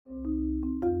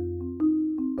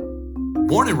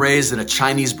Born and raised in a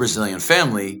Chinese-Brazilian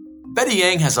family, Betty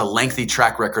Yang has a lengthy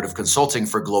track record of consulting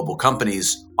for global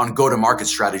companies on go-to-market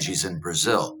strategies in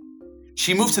Brazil.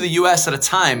 She moved to the US at a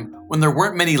time when there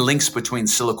weren't many links between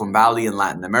Silicon Valley and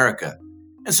Latin America,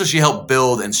 and so she helped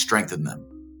build and strengthen them.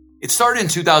 It started in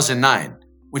 2009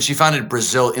 when she founded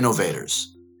Brazil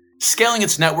Innovators, scaling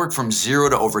its network from 0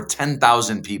 to over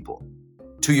 10,000 people.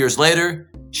 2 years later,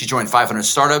 she joined 500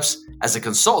 Startups as a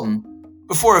consultant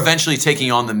before eventually taking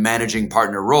on the managing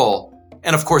partner role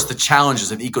and, of course, the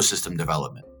challenges of ecosystem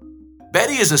development.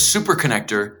 Betty is a super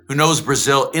connector who knows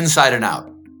Brazil inside and out.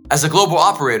 As a global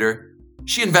operator,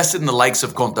 she invested in the likes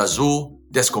of Conta Azul,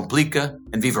 Descomplica,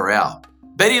 and Viva Real.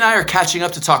 Betty and I are catching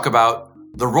up to talk about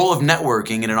the role of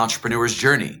networking in an entrepreneur's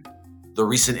journey, the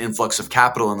recent influx of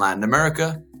capital in Latin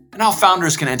America, and how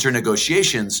founders can enter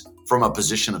negotiations from a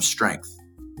position of strength.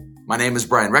 My name is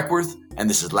Brian Reckworth, and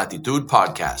this is Latitude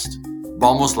Podcast.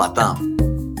 Vamos Latam.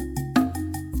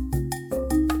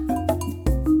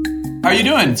 How are you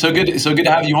doing? So good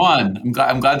to have you on.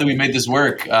 I'm glad that we made this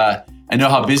work. I know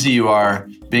how busy you are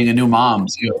being a new mom.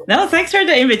 So. No, thanks for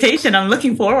the invitation. I'm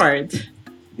looking forward.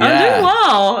 Yeah. I'm doing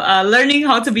well. Learning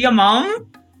how to be a mom.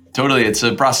 Totally. It's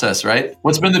a process, right?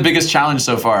 What's been the biggest challenge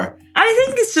so far? I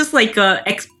think it's just like a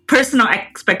personal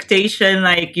expectation.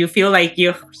 Like you feel like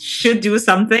you should do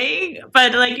something,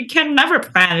 but like you can never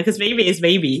plan because baby is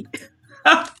baby.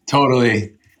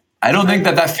 Totally. I don't think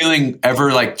that feeling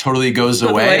ever like totally goes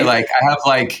away. Like I have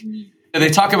like, they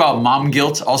talk about mom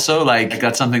guilt also. Like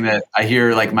that's something that I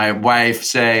hear like my wife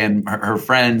say and her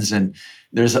friends. And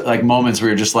there's like moments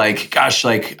where you're just like, gosh,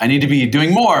 like I need to be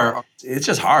doing more. It's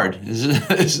just hard.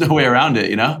 There's no way around it,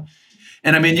 you know?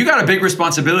 And I mean, you got a big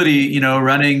responsibility, you know,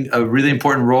 running a really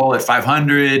important role at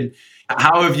 500.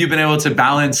 How have you been able to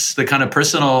balance the kind of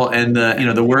personal and the, you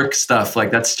know, the work stuff? Like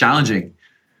that's challenging.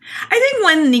 I think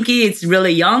when Nikki is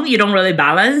really young, you don't really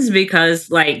balance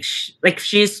because like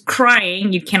she's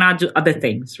crying, you cannot do other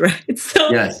things, right? So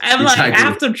yes, I'm exactly. like, I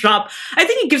have to drop. I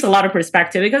think it gives a lot of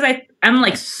perspective because I'm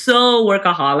like so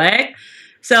workaholic.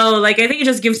 So like, I think it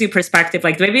just gives you perspective.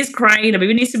 Like the baby is crying, the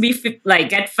baby needs to be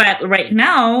get fed right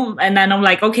now. And then I'm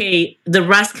like, okay, the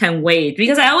rest can wait.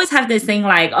 Because I always have this thing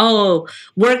like, oh,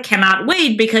 work cannot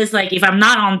wait because like, if I'm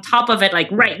not on top of it, like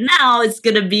right now, it's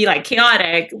going to be like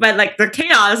chaotic. But like the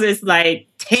chaos is like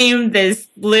tame this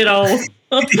little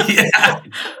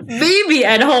baby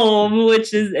at home,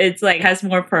 which is, it's like has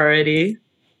more priority.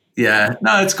 Yeah,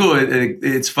 no, it's cool.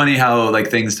 It's funny how like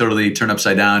things totally turn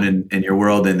upside down in your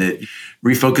world and it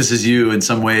refocuses you in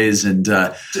some ways. And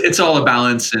it's all a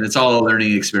balance and it's all a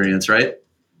learning experience, right?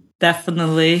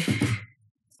 Definitely.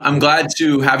 I'm glad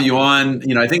to have you on.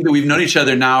 You know, I think that we've known each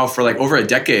other now for like over a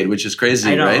decade, which is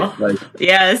crazy, right? Like,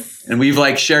 yes. And we've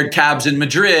like shared cabs in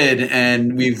Madrid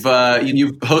and we've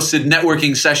you've hosted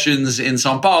networking sessions in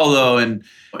Sao Paulo and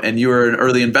you were an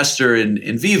early investor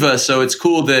in Viva. So it's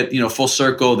cool that, you know, full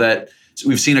circle that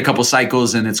we've seen a couple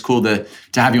cycles and it's cool to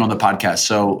have you on the podcast.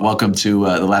 So welcome to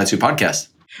the Latitude Podcast.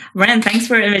 Ren, thanks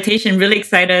for the invitation. Really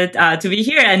excited to be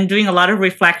here and doing a lot of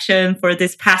reflection for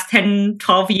this past 10,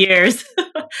 12 years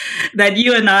that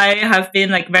you and I have been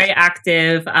like very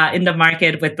active in the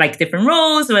market with like different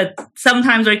roles, but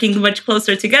sometimes working much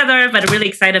closer together, but really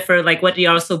excited for like what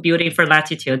you're also building for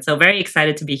Latitude. So very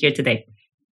excited to be here today.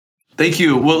 Thank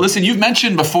you. Well, listen, you've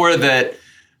mentioned before that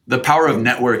the power of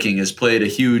networking has played a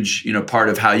huge, you know, part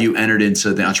of how you entered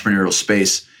into the entrepreneurial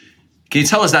space. Can you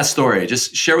tell us that story?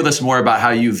 Just share with us more about how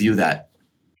you view that.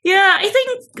 Yeah, I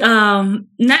think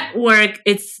network,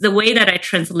 it's the way that I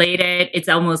translate it. It's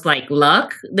almost like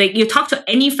luck. Like you talk to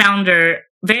any founder,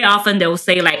 very often they'll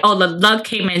say like, oh, the luck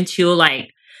came into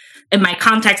like, in my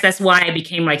context, that's why I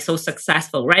became like so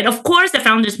successful, right? Of course, the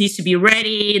founders need to be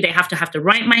ready. They have to have the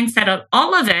right mindset on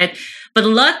all of it. But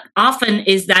luck often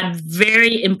is that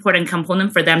very important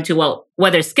component for them to, well,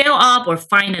 whether scale up or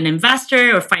find an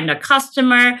investor or find a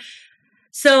customer.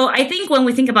 So I think when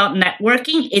we think about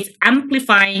networking, it's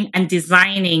amplifying and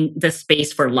designing the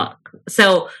space for luck.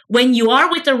 So when you are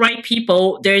with the right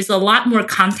people, there's a lot more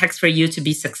context for you to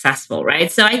be successful, right?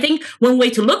 So I think one way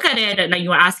to look at it, and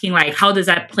you were asking like, how does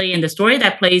that play in the story?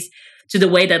 That plays to the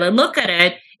way that I look at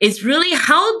it is really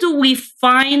how do we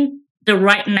find the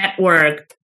right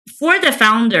network for the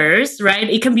founders, right?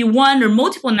 It can be one or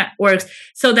multiple networks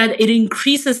so that it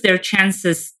increases their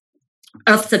chances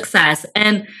of success.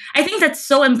 And I think that's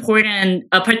so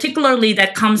important, particularly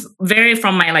that comes very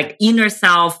from my like inner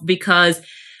self, because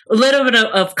a little bit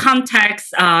of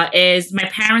context is my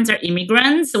parents are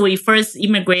immigrants. So we first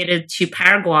immigrated to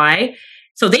Paraguay.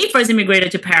 So they first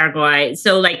immigrated to Paraguay.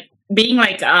 So like being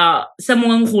like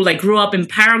someone who like grew up in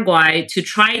Paraguay to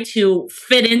try to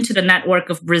fit into the network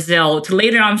of Brazil, to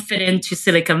later on fit into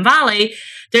Silicon Valley,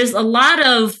 there's a lot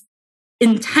of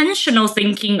intentional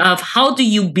thinking of how do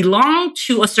you belong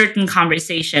to a certain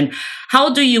conversation?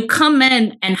 How do you come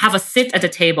in and have a seat at the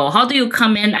table? How do you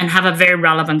come in and have a very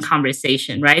relevant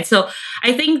conversation, right? So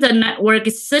I think the network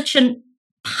is such a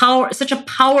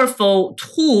powerful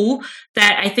tool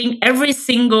that I think every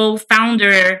single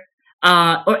founder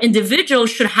or individual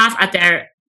should have at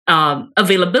their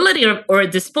availability or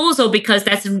disposal, because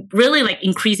that's really like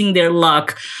increasing their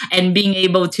luck and being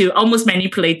able to almost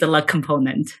manipulate the luck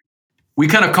component. We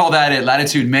kind of call that at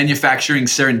Latitude manufacturing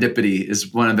serendipity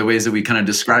is one of the ways that we kind of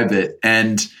describe it.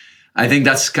 And I think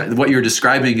that's what you're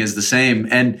describing is the same.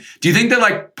 And do you think that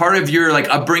like part of your like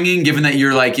upbringing, given that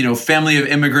you're like, family of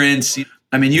immigrants,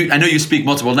 I mean, I know you speak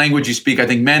multiple languages. You speak, I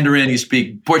think, Mandarin, you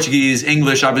speak Portuguese,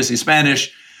 English, obviously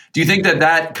Spanish. Do you think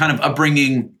that kind of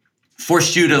upbringing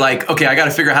forced you to like, okay, I got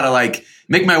to figure out how to like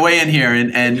make my way in here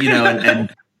and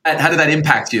how did that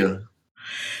impact you?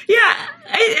 Yeah,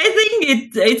 I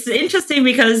think it's interesting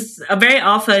because very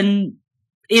often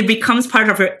it becomes part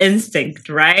of your instinct,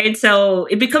 right? So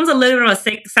it becomes a little of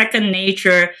a second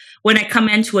nature when I come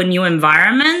into a new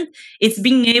environment. It's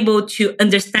being able to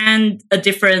understand a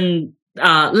different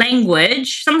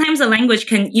language. Sometimes the language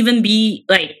can even be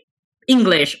like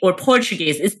English or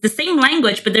Portuguese. It's the same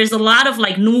language, but there's a lot of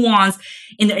like nuance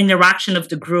in the interaction of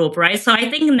the group, right? So I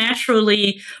think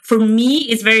naturally for me,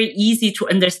 it's very easy to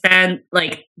understand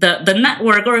like the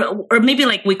network or maybe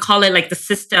like we call it like the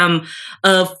system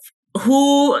of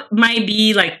who might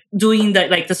be like doing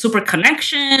the super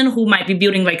connection, who might be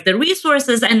building like the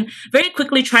resources, and very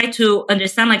quickly try to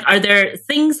understand like, are there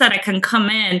things that I can come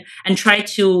in and try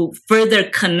to further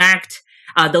connect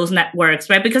those networks,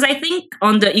 right? Because I think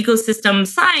on the ecosystem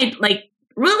side, like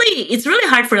really, it's really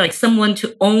hard for like someone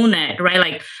to own it, right?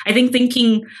 Like I think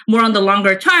thinking more on the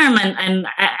longer term and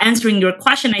answering your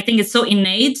question, I think it's so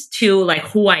innate to like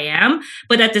who I am.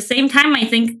 But at the same time, I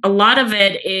think a lot of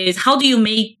it is how do you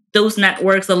make those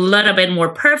networks a little bit more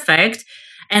perfect?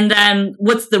 And then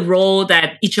what's the role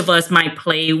that each of us might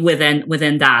play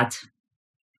within that?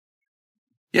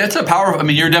 Yeah, it's a powerful. I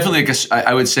mean, you're definitely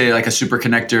I would say like a super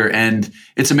connector, and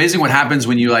it's amazing what happens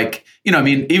when you like, I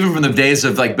mean, even from the days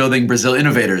of like building Brazil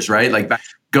Innovators, right? Like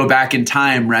go back in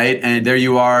time, right? And there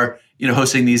you are,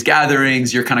 hosting these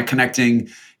gatherings. You're kind of connecting,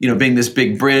 being this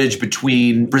big bridge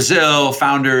between Brazil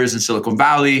founders and Silicon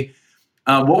Valley.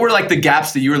 What were like the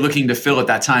gaps that you were looking to fill at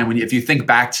that time if you think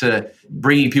back to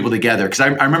bringing people together? Because I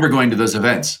remember going to those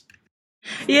events.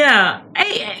 Yeah,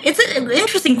 it's an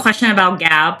interesting question about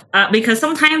gap because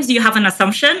sometimes you have an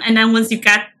assumption, and then once you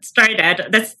get started,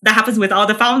 that happens with all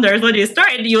the founders. When you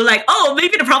start, you're like, oh,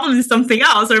 maybe the problem is something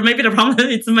else, or maybe the problem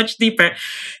is much deeper.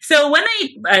 So when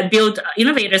I built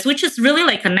Innovators, which is really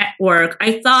like a network,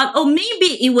 I thought, oh,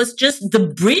 maybe it was just the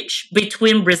bridge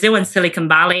between Brazil and Silicon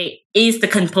Valley is the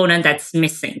component that's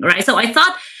missing, right? So I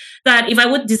thought that if I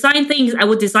would design things, I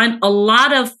would design a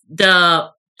lot of the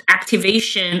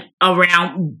activation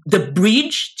around the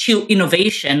bridge to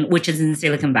innovation, which is in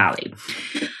Silicon Valley.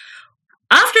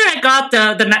 After I got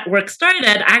the network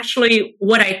started, actually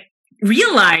what I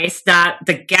realized that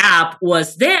the gap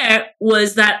was there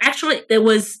was that actually there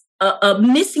was a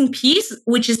missing piece,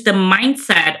 which is the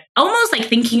mindset, almost like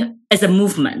thinking as a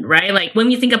movement, right? Like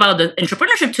when you think about the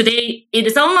entrepreneurship today, it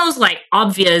is almost like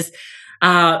obvious,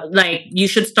 like you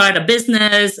should start a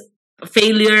business.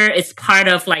 Failure is part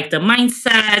of like the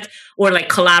mindset, or like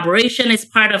collaboration is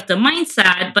part of the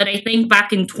mindset. But I think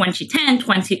back in 2010,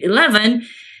 2011,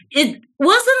 it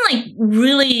wasn't like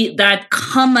really that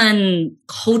common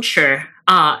culture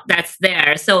that's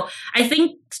there. So I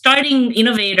think starting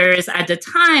Innovators at the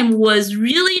time was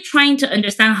really trying to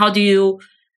understand how do you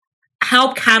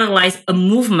help catalyze a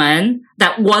movement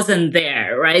that wasn't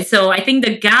there, right? So I think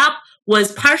the gap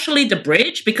was partially the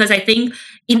bridge, because I think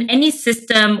in any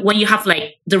system, when you have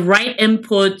like the right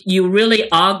input, you really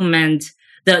augment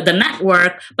the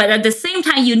network. But at the same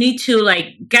time, you need to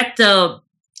like get the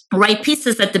right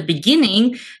pieces at the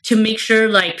beginning to make sure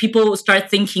like people start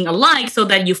thinking alike, so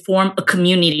that you form a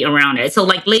community around it. So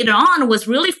like later on was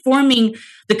really forming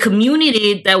the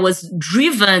community that was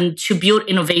driven to build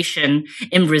innovation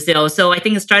in Brazil. So I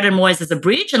think it started more as a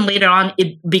bridge, and later on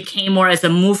it became more as a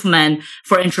movement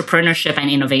for entrepreneurship and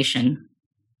innovation.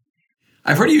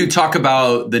 I've heard you talk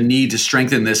about the need to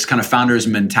strengthen this kind of founder's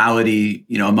mentality,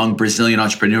 among Brazilian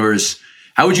entrepreneurs.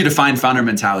 How would you define founder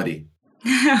mentality?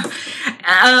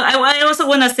 I also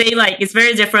want to say like it's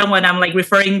very different when I'm like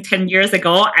referring 10 years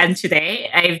ago and today.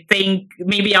 I think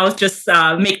maybe I'll just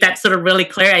make that sort of really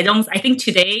clear. I think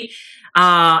today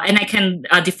and I can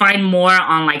define more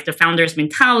on like the founder's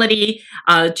mentality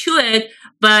to it.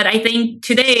 But I think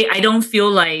today I don't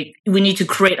feel like we need to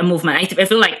create a movement. I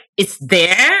feel like it's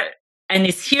there and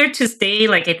it's here to stay.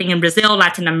 Like I think in Brazil,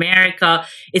 Latin America,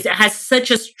 it has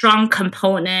such a strong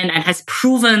component and has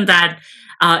proven that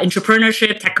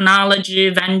entrepreneurship, technology,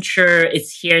 venture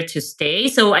is here to stay.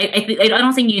 So I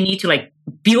don't think you need to like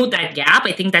build that gap.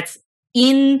 I think that's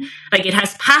it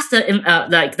has passed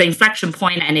the inflection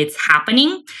point and it's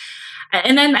happening.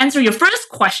 And then answer your first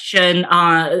question,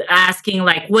 asking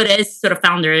like, what is sort of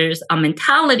founders'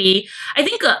 mentality? I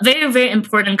think a very, very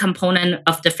important component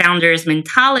of the founders'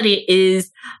 mentality is,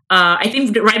 I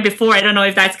think right before, I don't know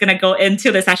if that's going to go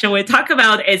into the session we talk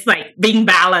about, it's like being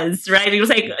balanced, right? It was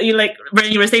like,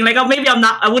 when you were saying like, oh, maybe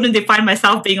I wouldn't define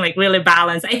myself being like really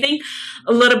balanced. I think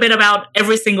a little bit about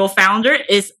every single founder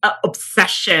is an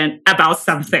obsession about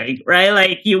something, right?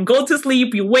 Like you go to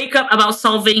sleep, you wake up about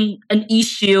solving an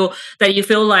issue that you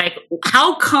feel like,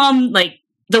 how come like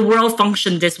the world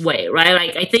function this way, right?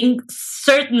 Like I think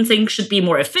certain things should be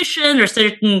more efficient or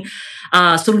certain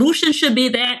solutions should be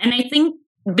there. And I think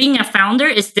being a founder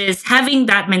is having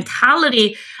that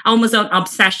mentality, almost an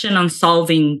obsession on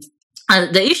solving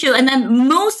the issue. And then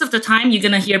most of the time you're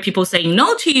going to hear people saying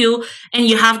no to you and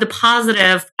you have the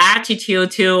positive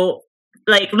attitude to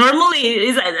like normally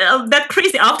is that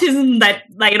crazy optimism that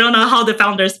like, I don't know how the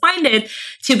founders find it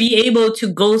to be able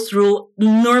to go through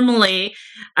normally.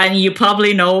 And you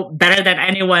probably know better than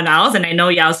anyone else. And I know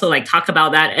you also like talk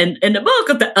about that in the book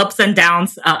of the ups and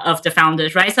downs of the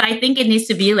founders, right? So I think it needs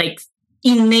to be like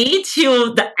innate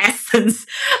to the essence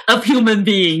of human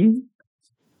being.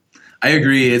 I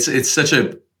agree. It's such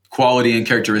a quality and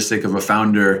characteristic of a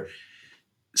founder.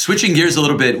 Switching gears a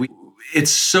little bit,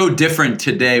 it's so different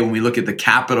today when we look at the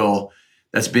capital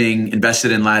that's being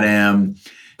invested in LATAM.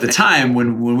 At the time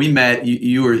when we met,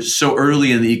 you were so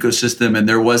early in the ecosystem and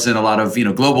there wasn't a lot of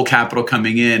global capital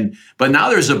coming in. But now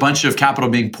there's a bunch of capital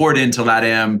being poured into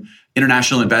LATAM,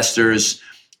 international investors.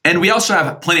 And we also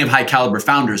have plenty of high caliber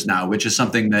founders now, which is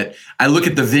something that I look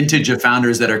at the vintage of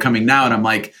founders that are coming now and I'm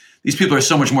like, these people are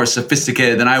so much more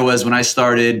sophisticated than I was when I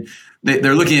started.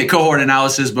 They're looking at cohort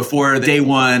analysis before day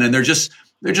one, and they're just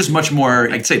much more,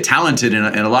 I'd say, talented in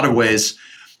a lot of ways.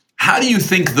 How do you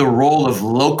think the role of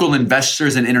local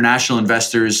investors and international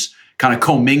investors kind of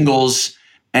commingles?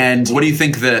 And what do you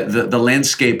think the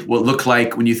landscape will look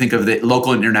like when you think of the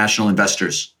local and international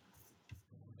investors?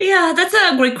 Yeah, that's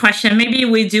a great question. Maybe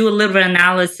we do a little bit of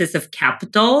analysis of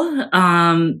capital.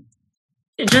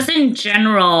 Just in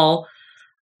general,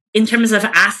 in terms of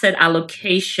asset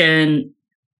allocation,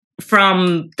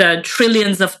 from the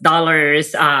trillions of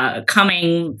dollars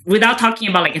coming, without talking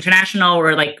about like international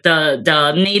or like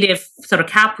the native sort of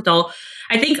capital,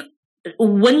 I think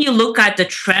when you look at the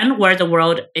trend where the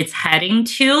world is heading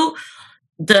to,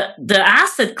 the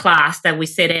asset class that we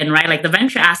sit in, right, like the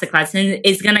venture asset class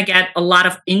is going to get a lot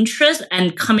of interest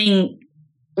and coming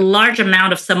large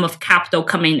amount of sum of capital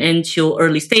coming into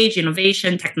early stage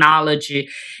innovation, technology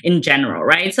in general,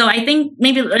 right? So I think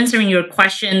maybe answering your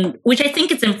question, which I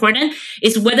think is important,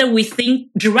 is whether we think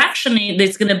directionally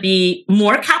there's going to be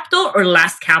more capital or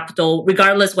less capital,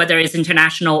 regardless whether it's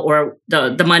international or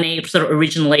the money sort of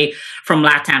originally from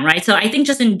LATAM, right? So I think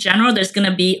just in general, there's going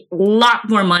to be a lot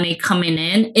more money coming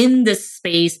in this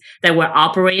space that we're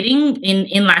operating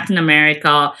in Latin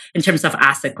America in terms of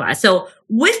asset class. So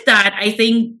with that, I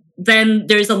think then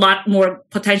there's a lot more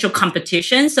potential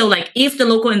competition. So like if the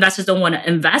local investors don't want to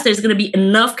invest, there's going to be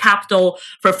enough capital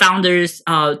for founders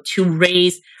to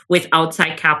raise with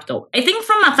outside capital. I think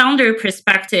from a founder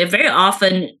perspective, very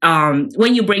often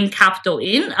when you bring capital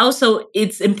in, also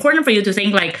it's important for you to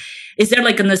think like, is there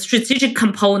like a strategic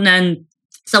component?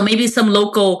 So maybe some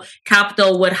local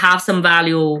capital would have some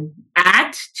value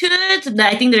add to it.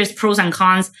 I think there's pros and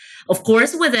cons, of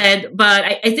course, with it.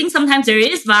 But I think sometimes there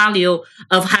is value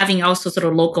of having also sort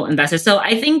of local investors. So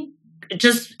I think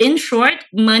just in short,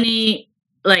 money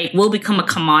like will become a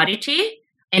commodity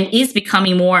and is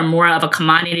becoming more and more of a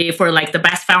commodity for like the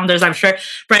best founders. I'm sure,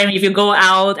 Brian, if you go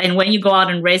out and when you go out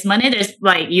and raise money, there's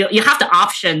like, you have the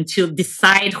option to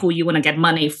decide who you want to get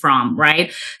money from,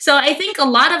 right? So I think a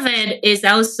lot of it is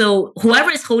also whoever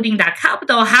is holding that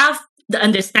capital have the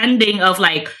understanding of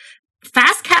like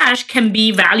fast cash can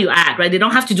be value add, right? They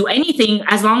don't have to do anything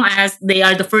as long as they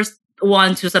are the first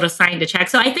one to sort of sign the check.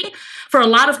 So I think for a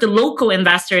lot of the local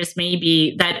investors,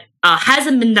 maybe that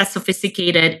hasn't been that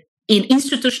sophisticated in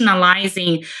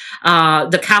institutionalizing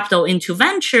the capital into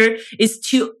venture is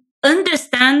to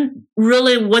understand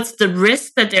really what's the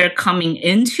risk that they're coming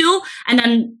into, and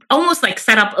then almost like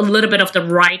set up a little bit of the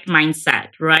right mindset,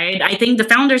 right? I think the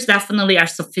founders definitely are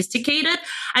sophisticated.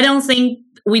 I don't think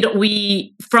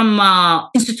we from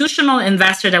institutional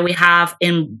investor that we have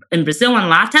in Brazil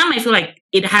and LATAM, I feel like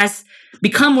it has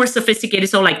become more sophisticated.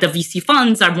 So like the VC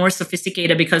funds are more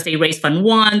sophisticated because they raise fund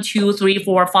 1, 2, 3,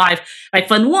 4, 5. Like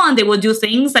fund 1, they will do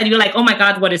things that you're like, oh my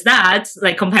God, what is that?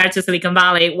 Like compared to Silicon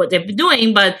Valley, what they've been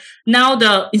doing. But now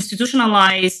the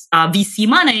institutionalized VC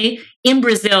money in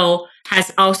Brazil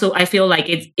has also, I feel like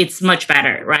it's much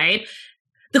better, right?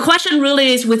 The question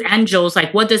really is with angels,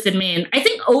 like what does it mean? I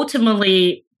think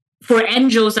ultimately for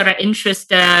angels that are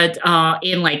interested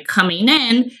in like coming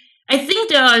in, I think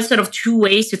there are sort of two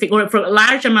ways to think, or for a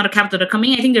large amount of capital to come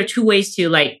in, I think there are two ways to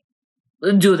like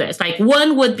do this. Like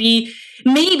one would be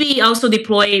maybe also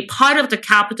deploy part of the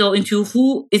capital into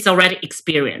who is already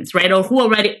experienced, right? Or who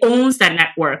already owns that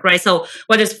network, right? So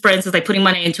what is, for instance, like putting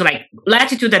money into like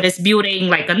Latitude that is building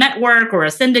like a network or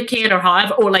a syndicate or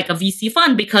however, or like a VC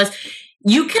fund, because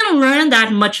you can learn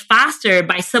that much faster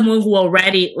by someone who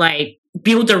already like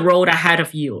build the road ahead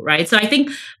of you, right? So I think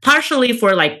partially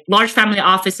for like large family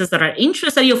offices that are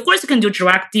interested, of course you can do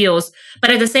direct deals,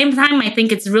 but at the same time, I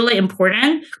think it's really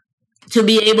important to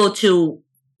be able to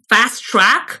fast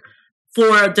track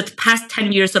for the past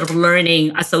 10 years sort of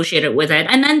learning associated with it.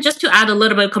 And then just to add a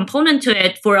little bit of component to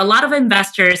it, for a lot of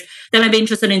investors that might be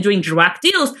interested in doing direct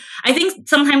deals, I think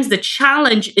sometimes the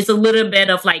challenge is a little bit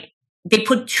of like, they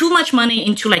put too much money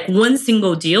into like one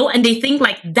single deal and they think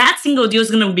like that single deal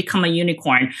is going to become a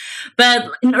unicorn.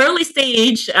 But in early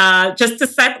stage, just to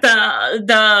set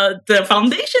the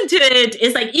foundation to it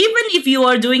is like, even if you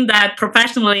are doing that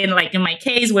professionally, and like in my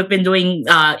case, we've been doing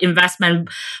investment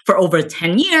for over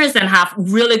 10 years and have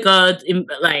really good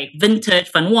like vintage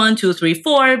fund 1, 2, 3,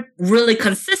 4, really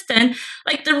consistent,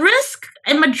 like the risk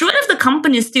and majority of the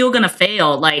company is still going to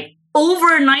fail. Like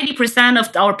over 90%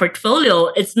 of our portfolio,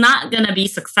 it's not going to be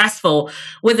successful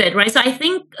with it, right? So I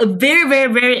think a very,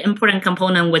 very, very important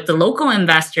component with the local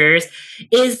investors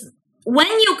is when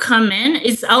you come in,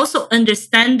 it's also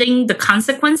understanding the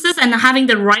consequences and having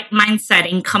the right mindset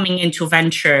in coming into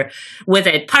venture with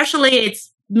it. Partially,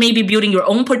 it's maybe building your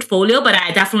own portfolio, but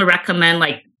I definitely recommend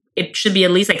like it should be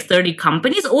at least like 30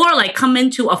 companies, or like come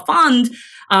into a fund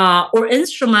or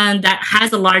instrument that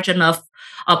has a large enough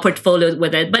portfolio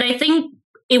with it. But I think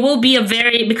it will be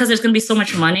because there's going to be so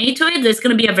much money to it, there's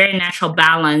going to be a very natural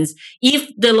balance. If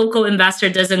the local investor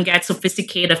doesn't get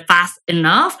sophisticated fast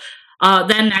enough,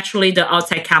 then naturally the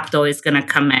outside capital is going to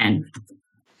come in.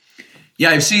 Yeah,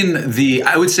 I've seen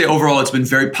I would say overall it's been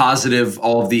very positive,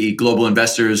 all of the global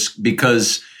investors,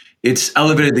 because it's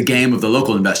elevated the game of the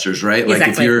local investors, right? Like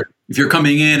exactly. if you're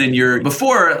coming in and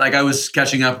before, like I was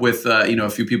catching up with, a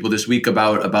few people this week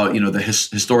about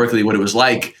historically what it was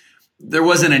like. There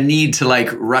wasn't a need to like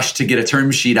rush to get a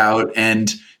term sheet out,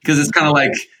 and because it's kind of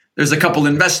like there's a couple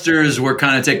investors, we're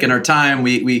kind of taking our time.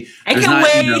 I can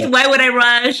wait. Why would I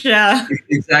rush?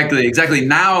 Exactly.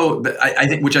 Now, I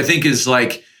think, which I think is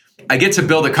like, I get to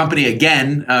build a company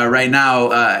again right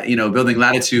now. Building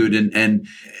Latitude, and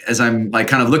as I'm like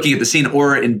kind of looking at the scene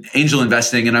or in angel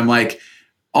investing, and I'm like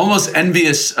almost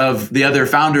envious of the other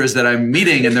founders that I'm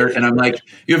meeting, and I'm like,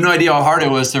 you have no idea how hard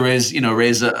it was to raise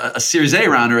a Series A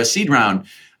round or a seed round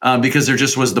because there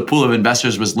just was, the pool of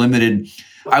investors was limited.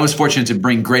 I was fortunate to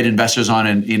bring great investors on,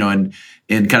 and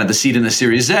in kind of the seed and the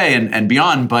Series A and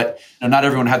beyond, but not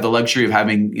everyone had the luxury of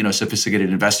having sophisticated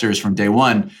investors from day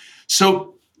one.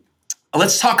 So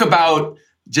let's talk about,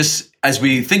 just as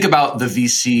we think about the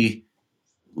VC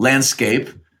landscape,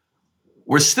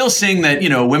 we're still seeing that,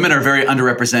 women are very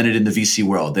underrepresented in the VC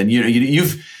world. And,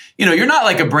 you're not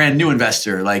like a brand new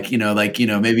investor,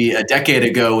 maybe a decade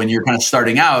ago when you're kind of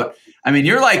starting out. I mean,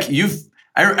 you're like,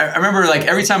 I remember like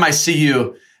every time I see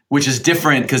you, which is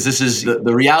different because this is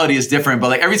the reality is different. But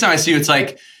like every time I see you, it's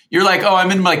like, you're like, oh,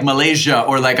 I'm in like Malaysia,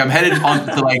 or like I'm headed on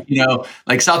to like,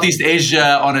 like Southeast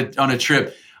Asia on a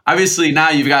trip. Obviously now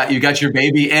you've got your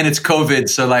baby and it's COVID.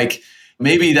 So like,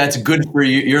 maybe that's good for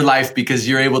your life because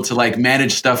you're able to like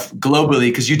manage stuff globally,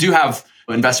 because you do have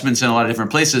investments in a lot of different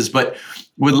places. But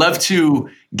would love to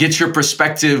get your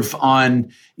perspective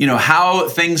on, how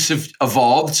things have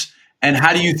evolved, and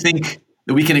how do you think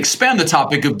that we can expand the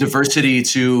topic of diversity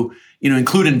to,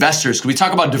 include investors? Because we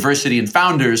talk about diversity in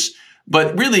founders,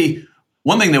 but really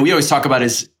one thing that we always talk about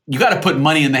is you got to put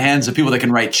money in the hands of people that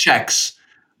can write checks,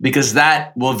 because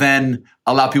that will then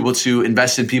allow people to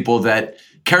invest in people that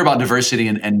care about diversity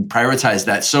and prioritize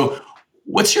that. So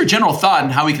what's your general thought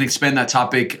on how we can expand that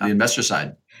topic on the investor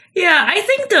side? Yeah, I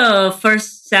think the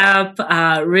first step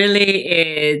really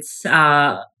is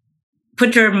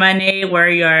put your money where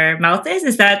your mouth is.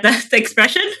 Is that the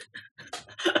expression?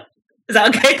 Is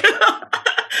that okay?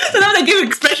 So now they give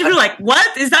expression, you're like,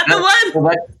 what? Is that the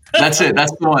one? That's it.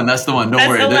 That's the one. That's the one. Don't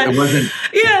worry. It wasn't.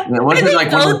 Yeah. It wasn't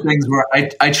like one of those things where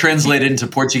I translate it into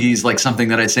Portuguese like something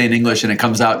that I say in English and it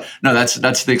comes out. No,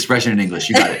 that's the expression in English.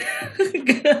 You got it.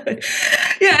 Good.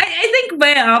 Yeah, I think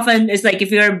very often it's like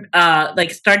if you're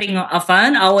like starting a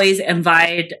fund, always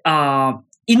invite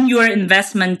in your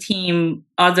investment team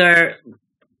other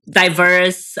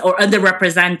diverse or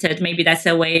underrepresented, maybe that's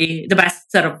the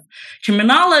best sort of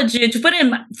terminology to put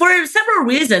in, for several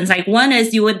reasons. Like one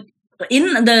is you would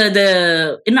in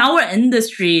in our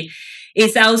industry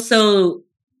is also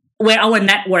where our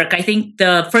network. I think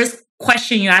the first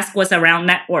question you asked was around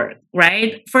network,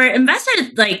 right? For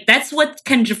investors, like that's what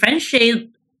can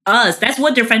differentiate us. That's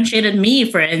what differentiated me,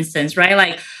 for instance, right?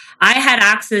 Like I had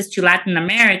access to Latin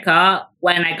America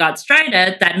when I got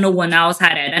started that no one else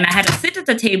had it. And I had a sit at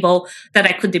the table that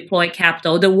I could deploy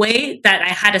capital. The way that I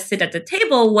had to sit at the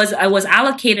table was I was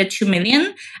allocated 2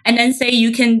 million and then say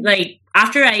you can, like,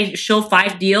 after I show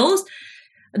 5 deals,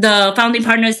 the founding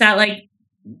partner said, like,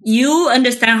 you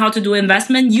understand how to do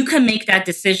investment, you can make that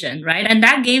decision, right? And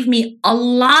that gave me a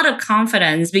lot of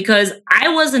confidence because I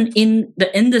wasn't in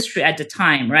the industry at the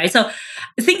time, right? So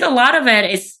I think a lot of it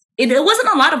is, it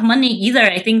wasn't a lot of money either.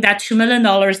 I think that $2 million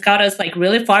got us like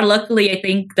really far. Luckily, I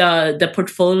think the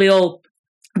portfolio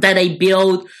that I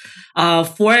built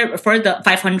for the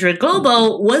 500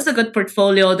 Global was a good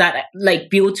portfolio that like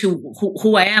built to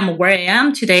who I am, where I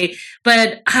am today.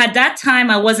 But at that time,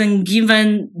 I wasn't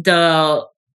given the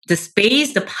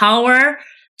space, the power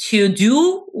to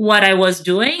do what I was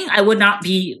doing, I would not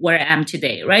be where I am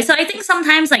today, right? So I think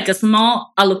sometimes like a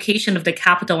small allocation of the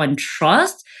capital and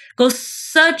trust goes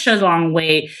such a long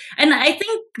way. And I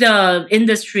think the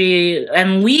industry,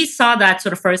 and we saw that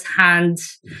sort of firsthand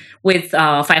with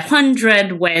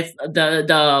 500, with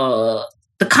the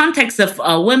context of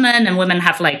women, and women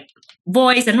have like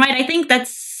voice and right. I think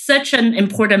that's such an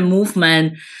important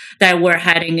movement that we're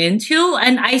heading into.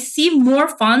 And I see more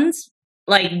funds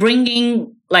like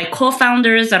bringing like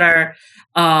co-founders that are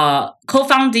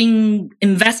co-founding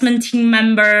investment team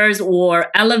members or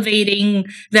elevating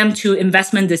them to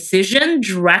investment decision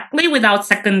directly without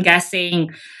second guessing,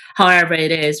 however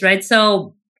it is, right?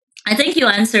 So I think you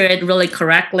answer it really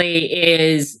correctly,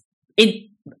 is it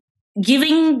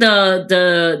giving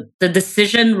the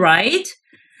decision right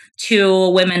to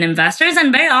women investors,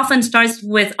 and very often starts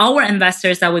with our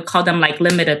investors that we call them like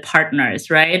limited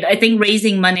partners, right? I think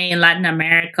raising money in Latin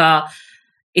America,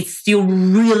 it's still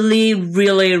really,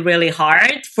 really, really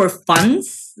hard for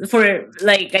funds. For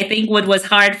like, I think what was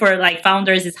hard for like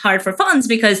founders is hard for funds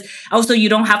because also you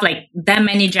don't have like that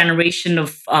many generation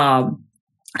of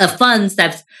funds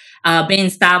that's been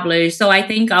established. So I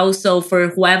think also for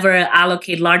whoever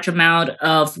allocate large amount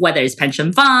of whether it's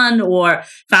pension fund or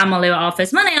family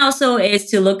office money also is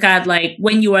to look at like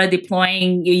when you are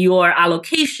deploying your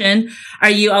allocation, are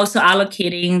you also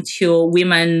allocating to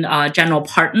women general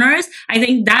partners? I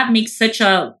think that makes such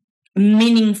a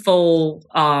meaningful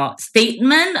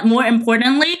statement. More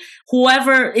importantly,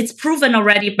 whoever, it's proven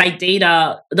already by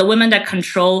data, the women that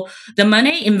control the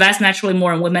money invest naturally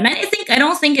more in women. And I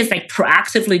don't think it's like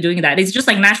proactively doing that. It's just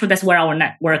like naturally that's where our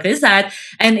network is at.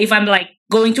 And if I'm like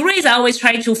going to raise, I always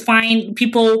try to find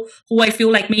people who I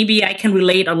feel like maybe I can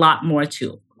relate a lot more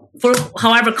to, for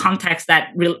however context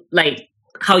that like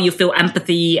how you feel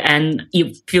empathy and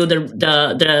you feel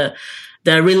the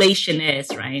relation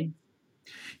is, right?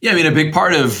 Yeah, I mean, a big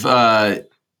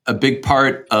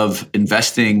part of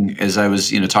investing, as I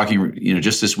was, talking,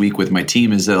 just this week with my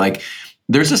team, is that like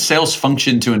there's a sales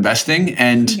function to investing,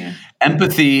 and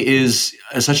empathy is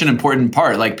such an important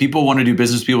part. Like people want to do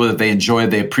business with people that they enjoy,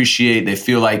 they appreciate, they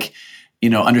feel like,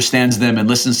 understands them and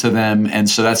listens to them, and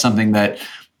so that's something that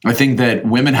I think that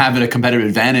women have a competitive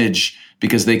advantage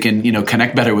because they can,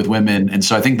 connect better with women. And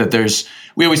so I think that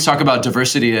we always talk about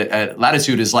diversity at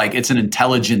Latitude is like, it's an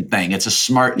intelligent thing. It's a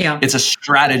smart, it's a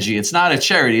strategy. It's not a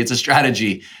charity, it's a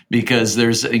strategy because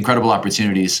there's incredible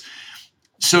opportunities.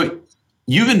 So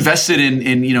you've invested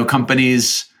in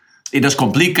companies, Edas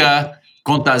Complica,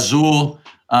 Conta Azul,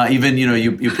 even,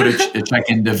 you put a check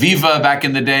into Viva back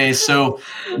in the day. So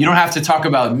you don't have to talk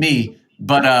about me,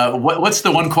 but what's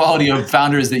the one quality of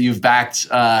founders that you've backed,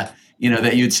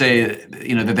 that you'd say,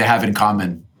 that they have in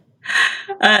common?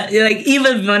 Like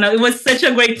even it was such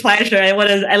a great pleasure. I want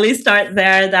to at least start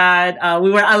there that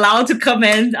we were allowed to come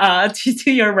in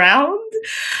to your round.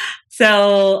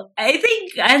 So I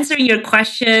think answering your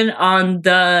question on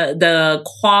the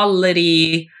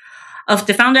quality of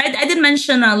the founder. I did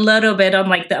mention a little bit on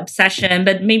like the obsession,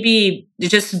 but maybe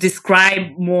just to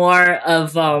describe more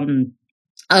of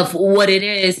what it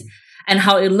is and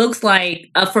how it looks like.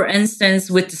 For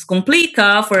instance, with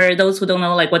Descomplica, for those who don't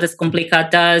know, like what Descomplica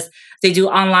does, they do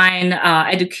online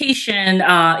education.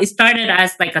 It started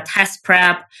as like a test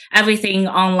prep, everything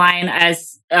online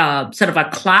as sort of a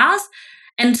class.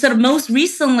 And sort of most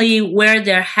recently, where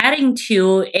they're heading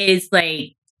to is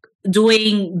like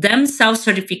doing themselves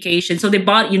certification. So they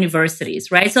bought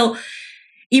universities, right? So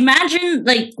imagine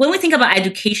like when we think about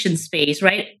education space,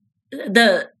 right?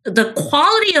 The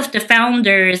quality of the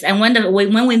founders and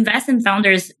when we invest in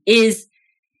founders is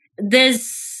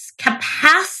this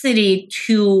capacity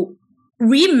to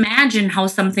reimagine how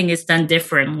something is done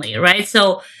differently, right?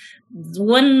 So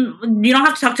when you don't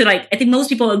have to talk to like, I think most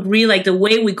people agree, like the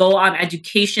way we go on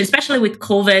education, especially with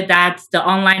COVID, that the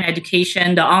online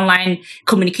education, the online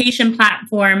communication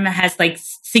platform has like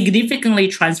significantly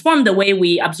transformed the way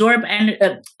we absorb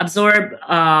not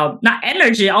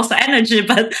energy, also energy,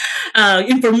 but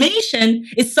information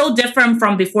is so different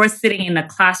from before sitting in a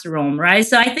classroom, right?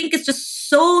 So I think it's just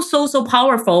so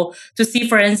powerful to see,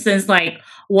 for instance, like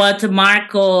what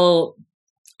Marco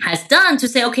has done to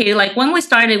say, okay, like when we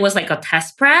started it was like a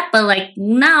test prep, but like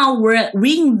now we're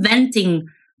reinventing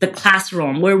the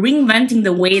classroom. We're reinventing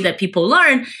the way that people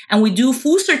learn, and we do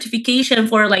full certification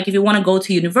for like if you want to go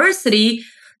to university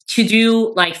to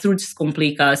do like through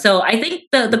Descomplica. So I think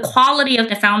the quality of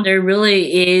the founder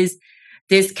really is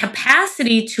this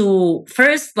capacity to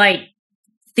first like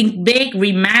think big,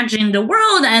 reimagine the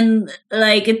world, and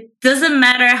like it doesn't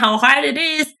matter how hard it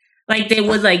is, like they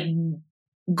would like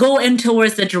go in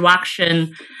towards the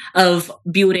direction of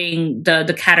building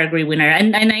the category winner.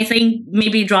 And I think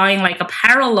maybe drawing like a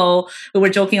parallel, we were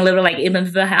joking a little like even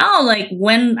Viva Hao, like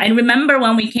when I remember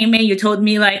when we came in, you told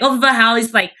me like, oh, Viva Hao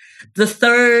is like the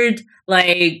third,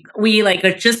 like we like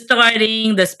are just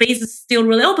starting, the space is still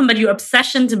really open, but your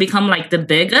obsession to become like the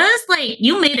biggest, like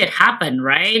you made it happen,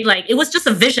 right? Like it was just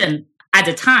a vision at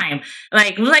the time.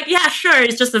 Like, yeah, sure,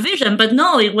 it's just a vision. But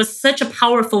no, it was such a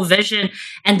powerful vision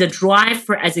and the drive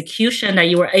for execution that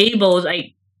you were able,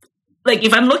 like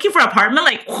if I'm looking for an apartment,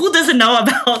 like who doesn't know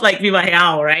about like Viva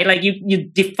Real, right? Like you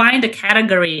define the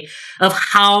category of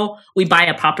how we buy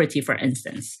a property, for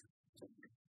instance.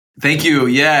 Thank you.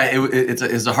 Yeah,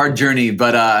 it's a hard journey,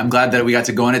 but I'm glad that we got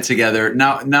to go on it together.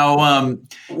 Now,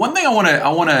 one thing I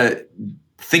want to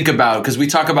think about, because we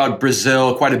talk about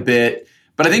Brazil quite a bit,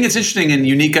 but I think it's interesting and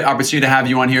unique opportunity to have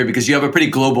you on here because you have a pretty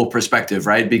global perspective,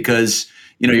 right? Because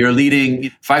you're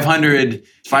leading 500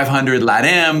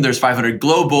 LATAM, there's 500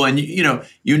 global, and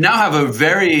you now have a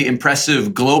very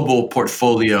impressive global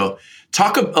portfolio.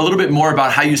 Talk a little bit more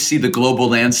about how you see the global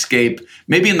landscape,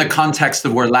 maybe in the context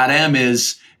of where LATAM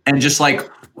is, and just like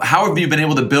how have you been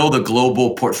able to build a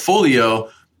global portfolio?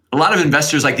 A lot of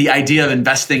investors, like the idea of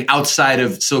investing outside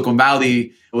of Silicon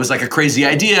Valley was like a crazy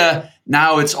idea.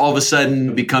 Now it's all of a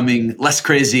sudden becoming less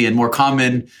crazy and more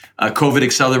common. COVID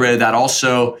accelerated that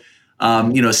also.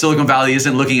 Silicon Valley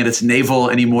isn't looking at its navel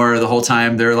anymore the whole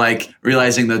time. They're like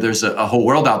realizing that there's a whole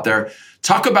world out there.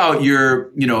 Talk about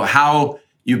how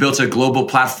you built a global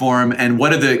platform and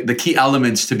what are the key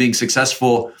elements to being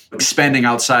successful expanding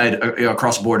outside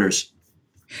across borders?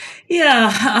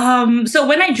 Yeah. So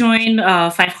when I joined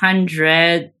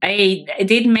 500, I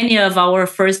did many of our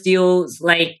first deals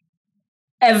like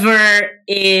ever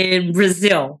in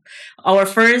Brazil, our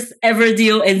first ever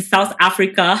deal in South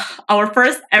Africa, our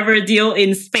first ever deal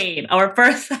in Spain, our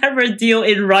first ever deal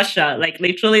in Russia. Like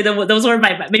literally those were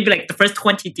maybe like the first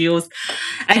 20 deals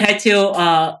I had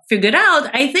to figure it out.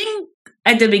 I think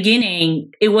at the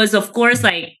beginning, it was of course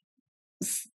like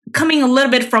coming a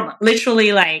little bit from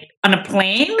literally like on a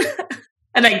plane.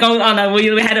 And I go on we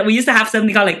used to have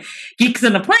something called like Geeks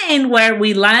on a Plane where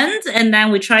we land and then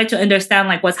we try to understand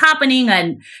like what's happening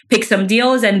and pick some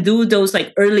deals and do those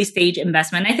like early stage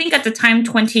investment. I think at the time,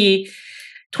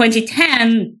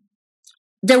 2010,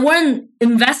 there weren't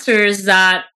investors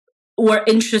that were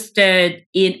interested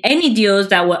in any deals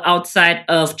that were outside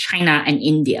of China and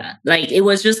India. Like it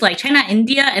was just like China,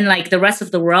 India, and like the rest of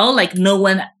the world, like no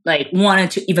one like wanted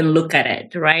to even look at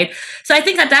it, right? So I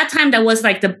think at that time that was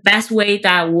like the best way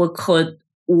that we could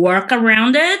work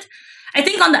around it. I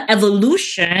think on the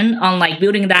evolution on like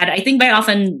building that, I think very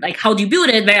often like how do you build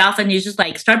it? Very often you just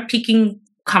like start picking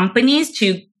companies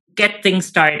to get things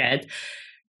started.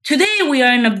 Today, we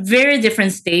are in a very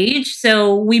different stage.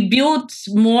 So we built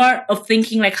more of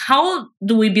thinking like, how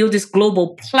do we build this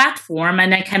global platform?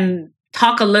 And I can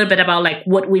talk a little bit about like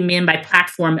what we mean by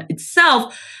platform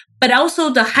itself, but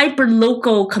also the hyper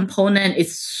local component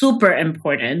is super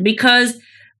important because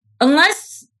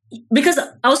unless because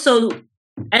also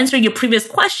answering your previous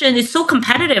question, it's so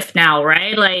competitive now,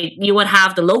 right? Like you would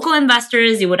have the local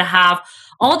investors, you would have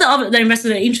all the other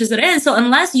investors that are interested in. So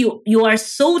unless you are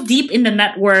so deep in the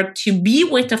network to be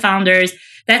with the founders,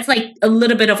 that's like a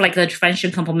little bit of like the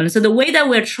differentiation component. So the way that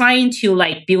we're trying to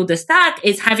like build the stack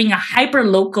is having a hyper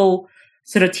local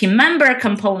sort of team member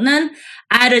component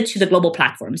added to the global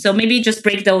platform. So maybe just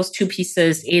break those two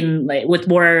pieces in like with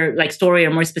more like story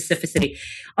or more specificity.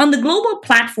 On the global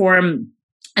platform,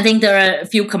 I think there are a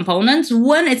few components.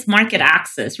 One, it's market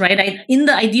access, right? In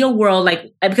the ideal world,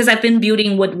 like because I've been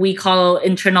building what we call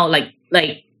internal like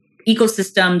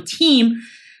ecosystem team,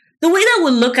 the way that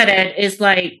we look at it is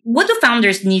like, what do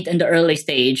founders need in the early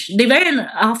stage? They very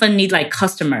often need like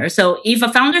customers. So if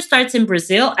a founder starts in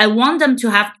Brazil, I want them to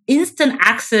have instant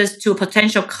access to a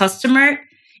potential customer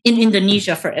in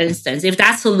Indonesia, for instance, if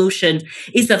that solution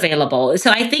is available.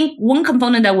 So I think one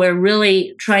component that we're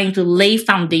really trying to lay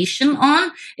foundation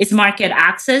on is market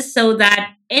access so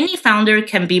that any founder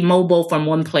can be mobile from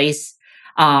one place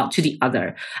to the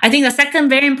other. I think the second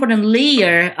very important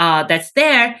layer that's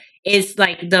there is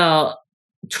like the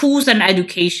tools and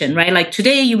education, right? Like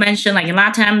today you mentioned like in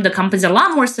LATAM, the companies are a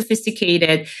lot more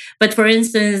sophisticated. But for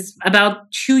instance,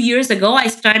 about 2 years ago, I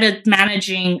started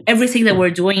managing everything that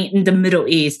we're doing in the Middle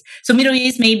East. So Middle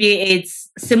East, maybe it's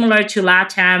similar to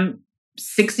LATAM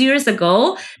 6 years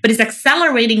ago, but it's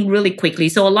accelerating really quickly.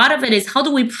 So a lot of it is how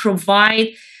do we provide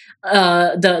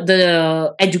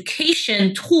the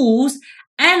education tools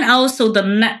and also the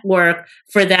network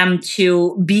for them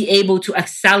to be able to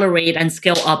accelerate and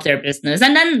scale up their business.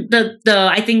 And then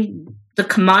I think the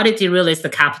commodity really is the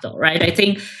capital, right? I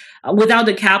think without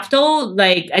the capital,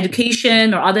 like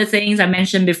education or other things I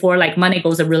mentioned before, like money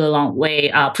goes a really long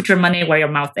way. Put your money where your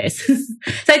mouth is.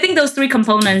 So I think those three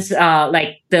components,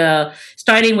 like the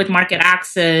starting with market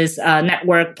access,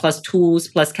 network plus tools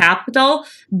plus capital,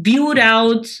 build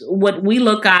out what we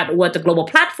look at what the global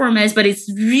platform is, but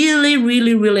it's really,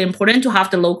 really, really important to have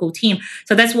the local team.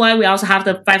 So that's why we also have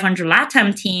the 500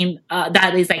 LATAM team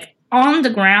that is like on the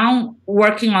ground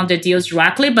working on the deals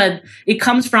directly, but it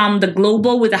comes from the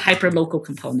global with a hyper local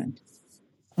component.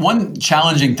 One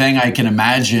challenging thing I can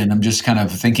imagine, I'm just kind of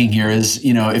thinking here is,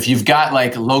 if you've got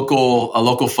like a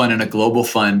local fund and a global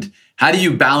fund, how do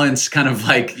you balance kind of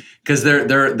like, because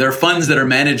they're funds that are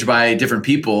managed by different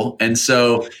people. And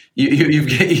so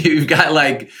you've got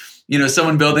like,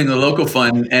 someone building a local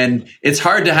fund, and it's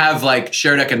hard to have like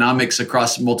shared economics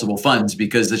across multiple funds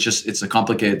because it's a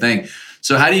complicated thing.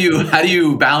 So how do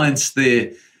you balance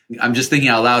I'm just thinking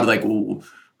out loud, like,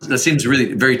 that seems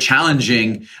really very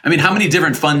challenging. I mean, how many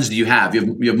different funds do you have?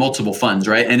 You have multiple funds,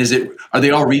 right? And are they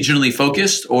all regionally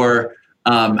focused, or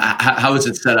how is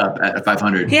it set up at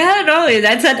 500? Yeah, no,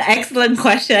 that's an excellent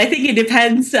question. I think it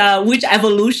depends which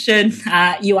evolution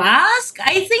you ask.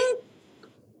 I think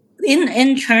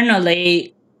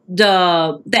internally,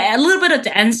 a little bit of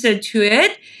the answer to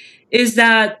it is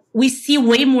that we see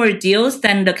way more deals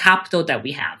than the capital that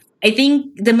we have. I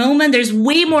think the moment there's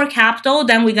way more capital,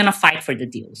 then we're going to fight for the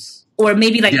deals. Or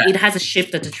maybe it has a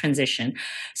shift at the transition.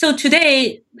 So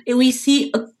today, we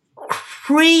see a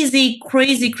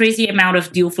crazy amount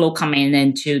of deal flow coming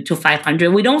into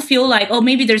 500. We don't feel like,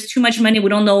 maybe there's too much money. We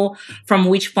don't know from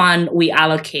which fund we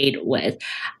allocate with.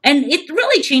 And it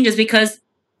really changes because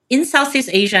in Southeast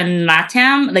Asia and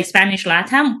LATAM, like Spanish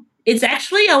LATAM, it's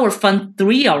actually our fund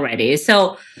 3 already.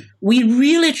 So we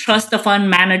really trust the fund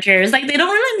managers. Like they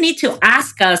don't really need to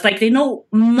ask us. Like they know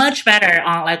much better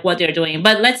on like what they're doing.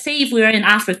 But let's say if we are in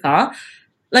Africa,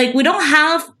 like we don't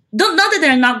have, not that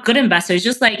they're not good investors,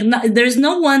 just like there's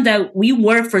no one that we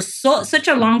work for such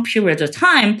a long period of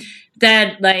time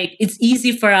that like it's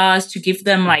easy for us to give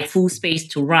them like full space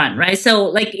to run, right? So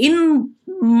like in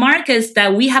markets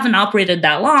that we haven't operated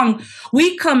that long,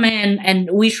 we come in and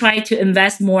we try to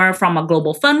invest more from a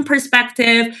global fund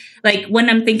perspective. Like when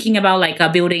I'm thinking about like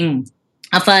building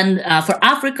a fund for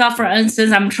Africa, for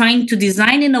instance, I'm trying to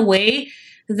design in a way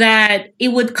that it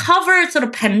would cover sort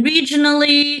of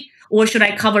pan-regionally, or should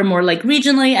I cover more like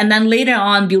regionally and then later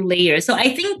on build layers? So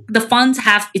I think the funds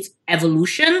have its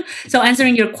evolution. So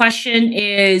answering your question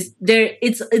is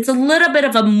it's a little bit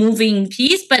of a moving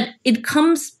piece, but it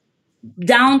comes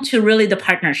down to really the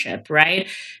partnership, right?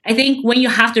 I think when you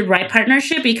have the right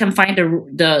partnership, you can find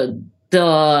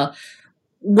the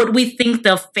what we think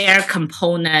the fair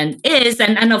component is.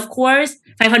 And of course,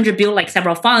 500 built like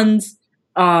several funds.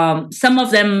 Some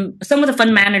of the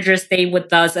fund managers stay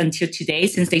with us until today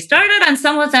since they started, and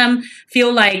some of them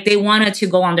feel like they wanted to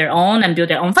go on their own and build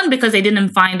their own fund because they didn't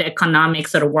find the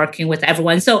economics sort of working with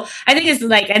everyone. So I think it's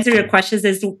like answer your questions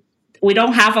is we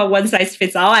don't have a one size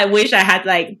fits all. I wish I had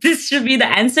like, this should be the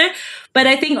answer. But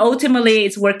I think ultimately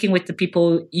it's working with the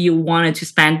people you wanted to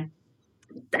spend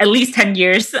at least 10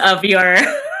 years of your,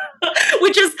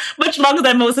 which is much longer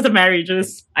than most of the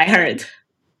marriages I heard.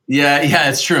 Yeah,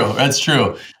 it's true. That's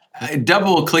true.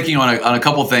 Double clicking on a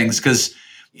couple things, because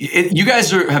you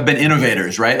guys have been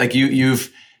innovators, right? Like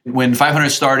you've when 500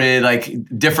 started, like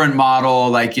different model,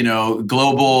 like,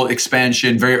 global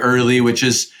expansion very early,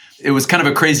 it was kind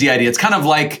of a crazy idea. It's kind of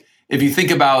like if you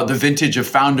think about the vintage of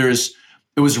founders,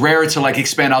 it was rare to like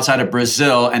expand outside of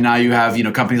Brazil. And now you have,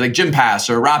 companies like Gympass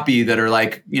or Rappi that are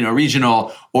like,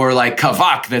 regional, or like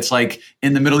Kavak that's like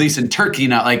in the Middle East and Turkey,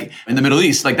 not like in the Middle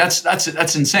East. Like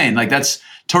that's insane. Like that's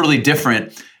totally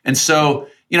different. And so,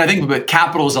 I think but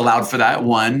capital is allowed for that,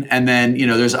 one. And then,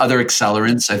 there's other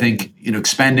accelerants. I think,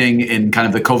 expanding in kind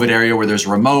of the COVID area where there's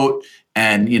remote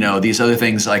and, these other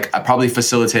things, like I probably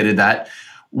facilitated that.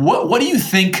 What do you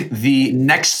think the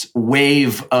next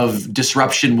wave of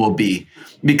disruption will be?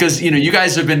 Because, you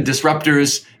guys have been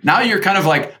disruptors. Now you're kind of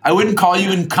like, I wouldn't call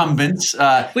you incumbents,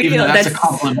 even though that's a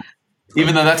compliment.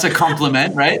 Even though that's a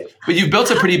compliment, right? But you've built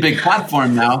a pretty big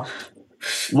platform now.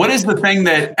 What is the thing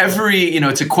that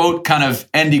to quote kind of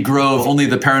Andy Grove, only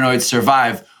the paranoid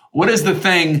survive. What is the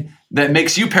thing that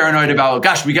makes you paranoid about,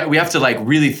 gosh, we have to like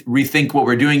really rethink what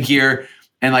we're doing here?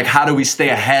 And like, how do we stay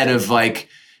ahead of like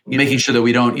making sure that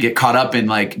we don't get caught up in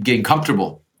like getting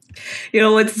comfortable?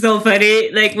 What's so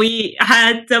funny? Like we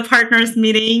had the partners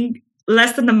meeting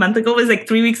less than a month ago. It was like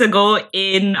 3 weeks ago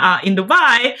in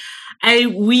Dubai.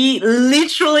 And we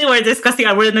literally were discussing,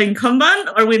 are we an incumbent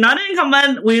or we're not an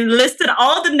incumbent? We listed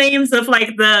all the names of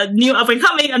like the new up and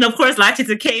coming. And of course,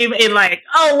 Latitude came in like,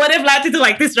 oh, what if Latitude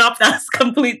like disrupt us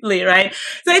completely, right?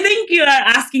 So I think you are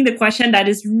asking the question that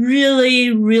is really,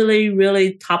 really,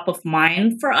 really top of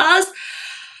mind for us.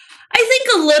 I think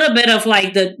a little bit of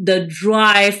like the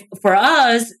drive for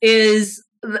us is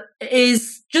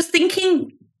just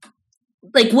thinking,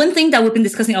 like one thing that we've been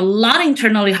discussing a lot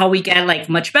internally, how we get like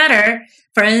much better,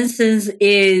 for instance,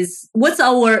 is what's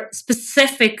our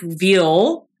specific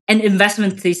view and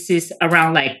investment thesis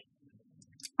around like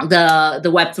the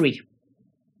Web3.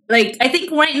 Like, I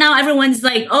think right now everyone's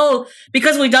like, oh,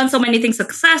 because we've done so many things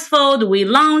successful, do we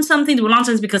launch something? Do we launch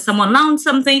something because someone launched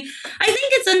something? I think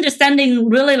it's understanding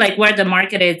really like where the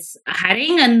market is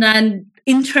heading. And then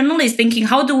internally is thinking,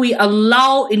 how do we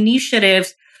allow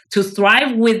initiatives to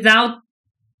thrive without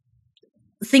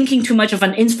thinking too much of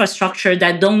an infrastructure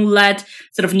that don't let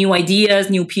sort of new ideas,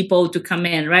 new people to come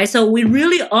in, right? So we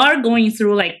really are going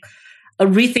through like a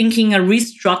rethinking, a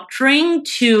restructuring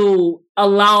to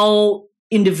allow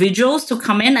individuals to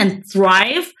come in and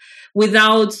thrive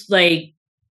without like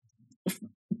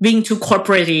being too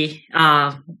corporate-y.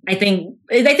 I think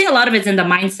a lot of it's in the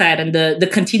mindset and the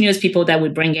continuous people that we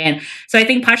bring in. So I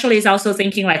think partially it's also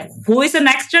thinking like, who is the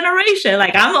next generation?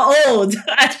 Like I'm old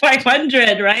at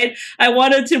 500, right? I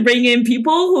wanted to bring in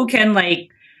people who can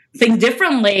like think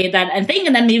differently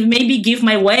and then maybe give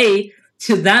my way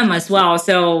to them as well.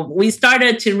 So we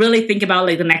started to really think about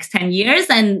like the next 10 years,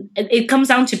 and it comes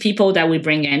down to people that we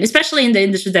bring in, especially in the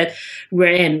industry that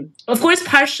we're in. Of course,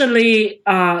 partially,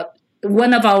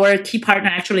 one of our key partner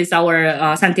actually is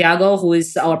our Santiago, who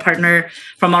is our partner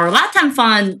from our LATAM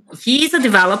fund. He's a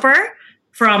developer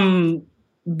from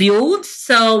Build.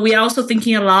 So we're also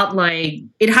thinking a lot like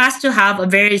it has to have a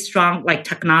very strong like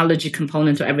technology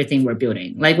component to everything we're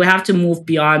building. Like we have to move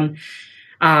beyond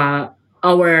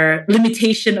our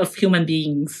limitation of human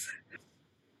beings.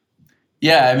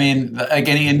 Yeah, I mean, like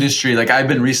any industry, like I've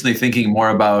been recently thinking more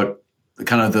about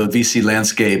kind of the VC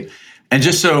landscape. And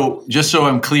just so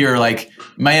I'm clear, like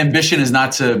my ambition is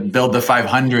not to build the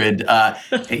 500.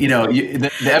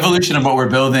 The evolution of what we're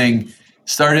building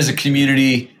started as a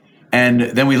community, and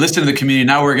then we listed in the community.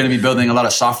 Now we're going to be building a lot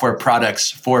of software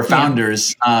products for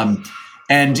founders, and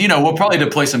we'll probably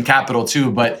deploy some capital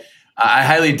too. But I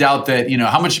highly doubt that.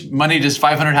 How much money does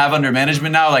 500 have under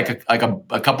management now? Like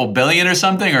a couple billion or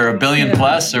something, or a billion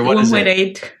plus, or what is it?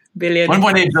 1.8 billion.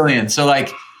 1.8 billion. So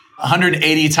like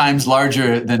 180 times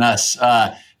larger than us,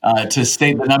 to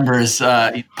state the numbers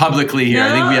publicly here.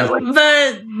 I think we have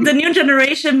but the new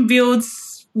generation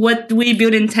builds what we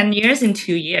built in 10 years in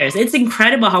 2 years. It's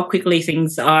incredible how quickly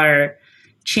things are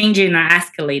changing and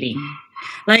escalating.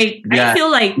 Like, I feel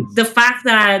like the fact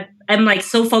that I'm like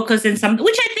so focused in something,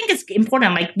 which I think is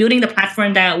important, like building the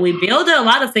platform that we build, a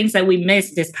lot of things that we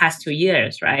missed this past 2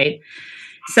 years, right?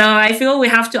 So I feel we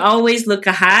have to always look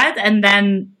ahead, and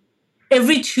then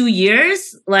every 2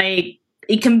 years, like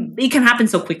it can happen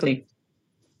so quickly.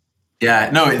 Yeah,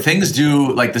 no, things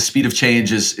do, like the speed of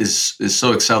change is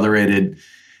so accelerated.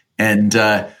 And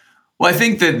Well, I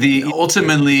think that the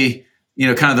ultimately,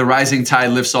 kind of the rising tide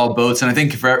lifts all boats. And I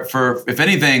think for if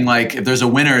anything, like if there's a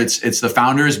winner, it's the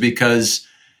founders, because,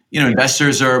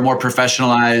 investors are more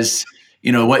professionalized,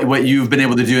 what you've been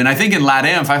able to do. And I think in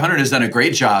LATAM, 500 has done a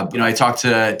great job. I talk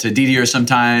to Didier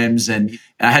sometimes, and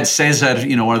I had Cesar,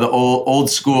 one of the old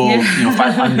school,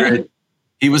 500.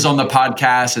 He was on the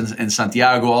podcast, and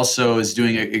Santiago also is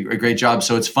doing a great job.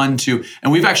 So it's fun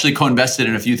and we've actually co-invested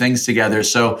in a few things together.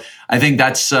 So I think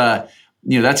that's,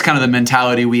 that's kind of the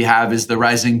mentality we have, is the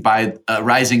rising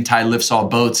tide lifts all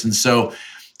boats. And so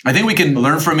I think we can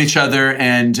learn from each other.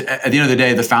 And at the end of the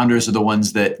day, the founders are the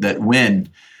ones that win.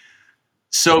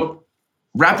 So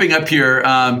wrapping up here,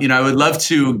 I would love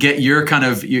to get your kind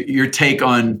of your take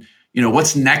on,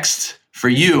 what's next for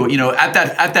you, at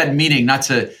that meeting.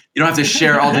 You don't have to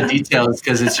share all the details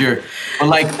because it's but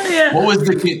like, yeah. What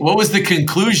was the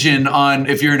conclusion on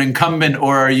if you're an incumbent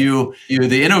or are you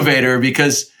the innovator?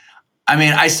 Because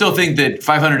I still think that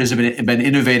 500 has been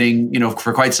innovating,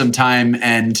 for quite some time.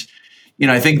 And,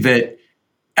 I think that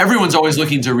everyone's always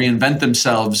looking to reinvent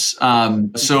themselves.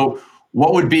 So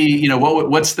what would be,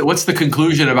 what's the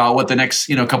conclusion about what the next,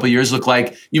 couple of years look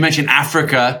like? You mentioned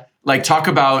Africa, like talk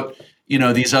about,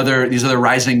 these other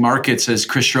rising markets, as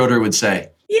Chris Schroeder would say.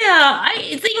 Yeah,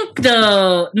 I think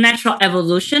the natural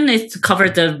evolution is to cover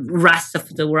the rest of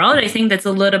the world. I think that's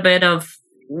a little bit of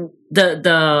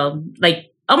the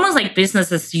like almost like business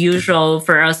as usual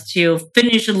for us to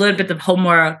finish a little bit of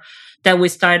homework that we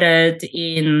started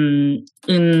in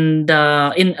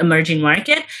emerging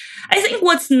market. I think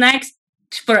what's next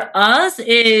for us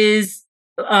is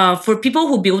for people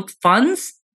who build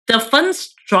funds, the fund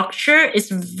structure is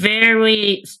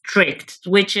very strict,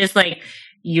 which is like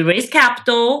you raise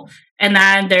capital and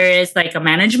then there is like a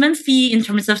management fee in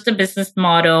terms of the business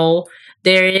model.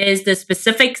 There is the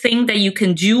specific thing that you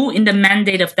can do in the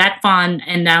mandate of that fund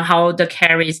and then how the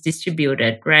carry is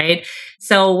distributed, right?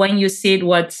 So when you see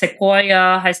what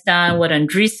Sequoia has done, what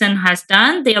Andreessen has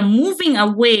done, they are moving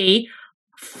away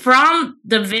from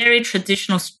the very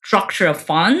traditional structure of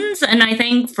funds. And I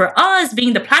think for us,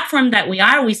 being the platform that we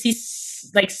are, we see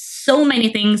like so many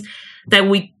things that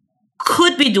we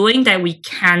could be doing that we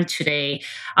can today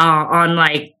on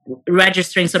like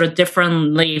registering sort of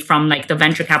differently from like the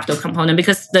venture capital component,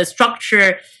 because the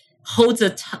structure holds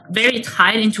very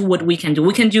tight into what we can do.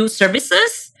 We can do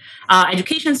services,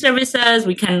 education services.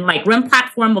 We can like run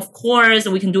platform, of course.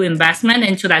 We can do investment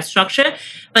into that structure.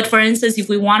 But for instance, if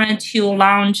we wanted to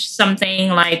launch something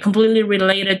like completely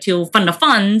related to fund of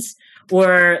funds,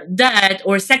 or debt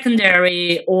or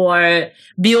secondary, or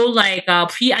build like a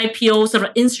pre-IPO sort of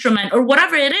instrument or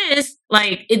whatever it is,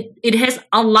 like it has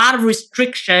a lot of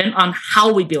restriction on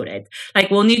how we build it.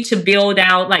 Like we'll need to build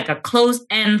out like a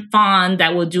closed-end fund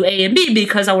that will do A and B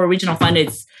because our original fund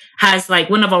has like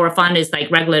one of our fund is like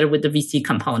regulated with the VC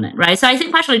component, right? So I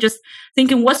think actually just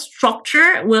thinking what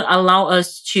structure will allow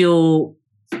us to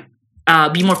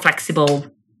be more flexible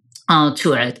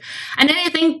to it. And then I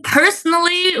think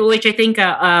personally, which I think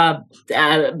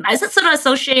as a sort of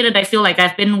associated, I feel like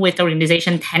I've been with the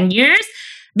organization 10 years,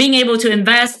 being able to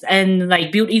invest and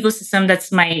like build ecosystem, that's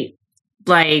my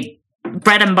like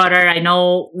bread and butter. I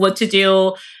know what to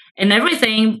do and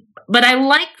everything. But I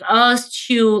like us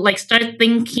to like start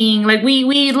thinking, like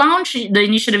we launch the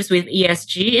initiatives with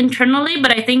ESG internally,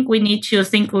 but I think we need to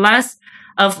think less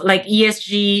of like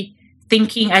ESG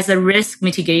thinking as a risk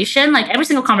mitigation. Like every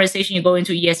single conversation you go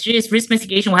into ESG is risk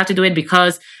mitigation. We'll have to do it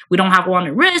because we don't have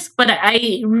one risk. But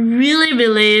I really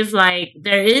believe like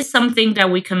there is something that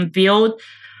we can build.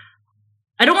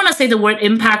 I don't want to say the word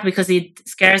impact because it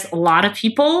scares a lot of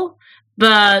people,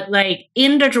 but like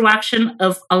in the direction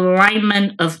of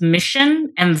alignment of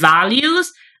mission and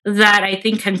values that I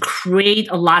think can create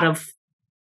a lot of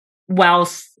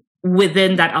wealth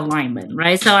within that alignment,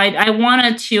 right? So I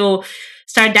wanted to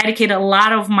start dedicating a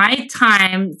lot of my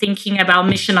time thinking about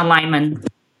mission alignment.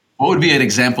 What would be an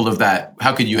example of that?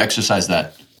 How could you exercise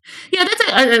that? Yeah, that's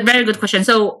a very good question.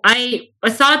 So I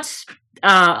thought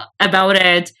about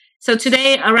it. So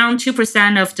today, around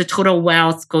 2% of the total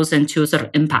wealth goes into sort of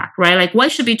impact, right? Like, why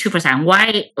should be 2%?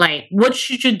 Why, like, what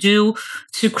should you do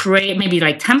to create maybe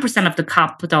like 10% of the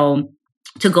capital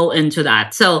to go into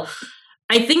that? So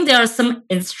I think there are some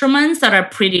instruments that are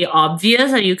pretty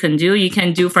obvious that you can do. You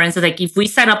can do, for instance, like if we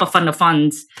set up a fund of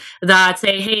funds that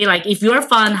say, hey, like if your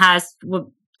fund has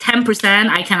 10%,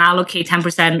 I can allocate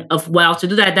 10% of wealth to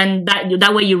do that. Then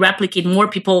that way you replicate more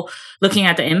people looking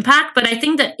at the impact. But I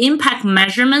think the impact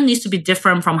measurement needs to be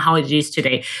different from how it is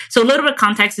today. So a little bit of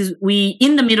context is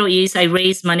in the Middle East, I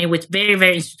raised money with very,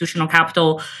 very institutional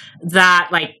capital that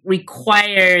like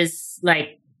requires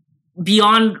like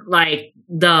beyond like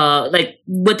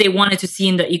what they wanted to see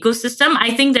in the ecosystem.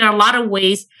 I think there are a lot of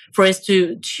ways for us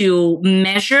to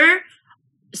measure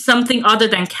something other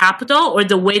than capital or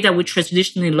the way that we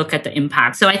traditionally look at the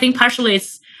impact. So I think partially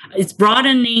it's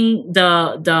broadening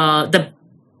the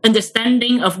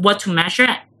understanding of what to measure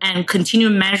and continue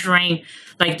measuring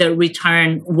like the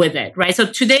return with it, right? So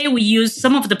today we use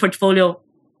some of the portfolio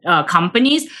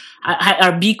companies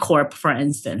are B Corp, for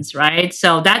instance, right?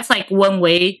 So that's like one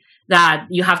way that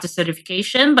you have the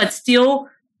certification, but still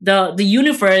the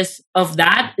universe of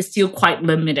that is still quite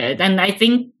limited. And I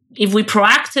think if we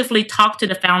proactively talk to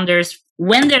the founders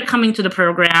when they're coming to the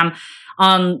program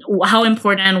on how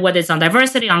important, what is on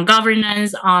diversity, on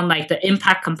governance, on like the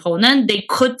impact component, they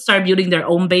could start building their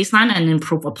own baseline and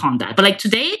improve upon that. But like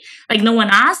today, like no one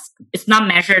asked, it's not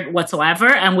measured whatsoever.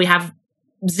 And we have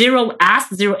zero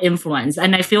ask, zero influence.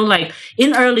 And I feel like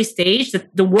in early stage,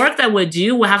 the work that we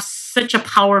do will have such a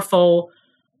powerful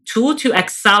tool to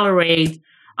accelerate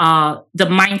the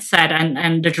mindset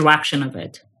and the direction of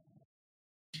it.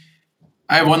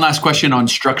 I have one last question on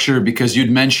structure, because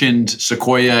you'd mentioned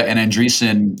Sequoia and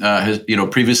Andreessen,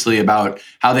 previously about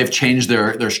how they've changed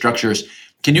their structures.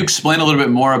 Can you explain a little bit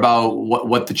more about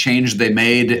what the change they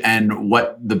made and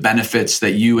what the benefits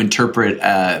that you interpret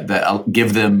that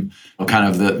give them kind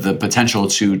of the potential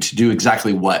to do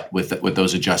exactly what with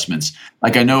those adjustments?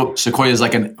 Like I know Sequoia is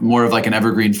like more of like an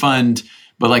evergreen fund,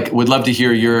 but like would love to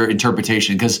hear your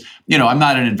interpretation, because I'm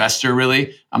not an investor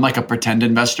really. I'm like a pretend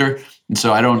investor. And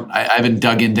so I haven't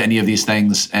dug into any of these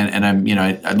things, and I'm,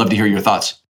 I'd love to hear your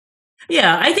thoughts.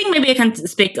 Yeah, I think maybe I can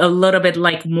speak a little bit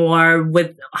like more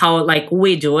with how like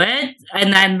we do it,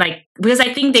 and then like because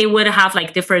I think they would have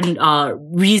like different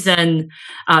reason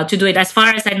to do it. As far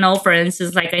as I know, for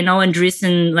instance, like I know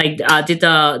Andreessen like did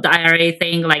the IRA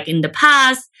thing like in the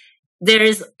past.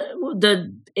 There's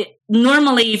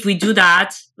normally if we do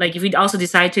that, like if we also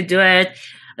decide to do it,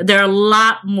 there are a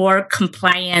lot more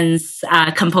compliance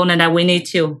component that we need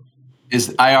to.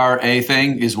 Is IRA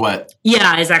thing is what?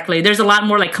 Yeah, exactly. There's a lot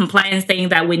more like compliance thing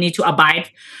that we need to abide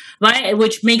by,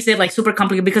 which makes it like super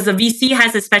complicated because the VC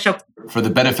has a special. For the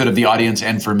benefit of the audience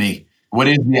and for me, what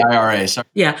is the IRA? Sorry.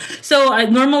 Yeah. So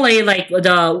normally like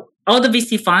all the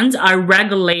VC funds are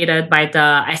regulated by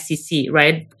the SEC,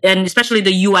 right? And especially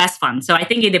the US funds. So I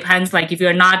think it depends, like if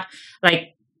you're not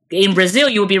like in Brazil,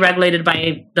 you will be regulated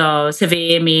by the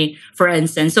CVM, for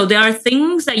instance. So there are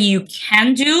things that you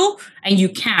can do and you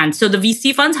can't. So the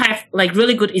VC funds have like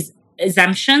really good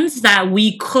exemptions that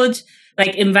we could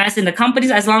like invest in the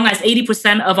companies as long as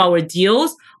 80% of our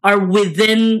deals are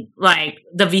within like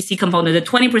the VC component. The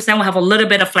 20% will have a little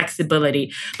bit of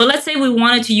flexibility. But let's say we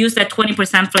wanted to use that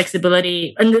 20%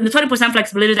 flexibility, and the 20%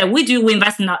 flexibility that we do,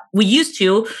 we used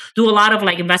to do a lot of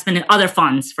like investment in other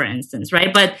funds, for instance,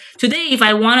 right? But today, if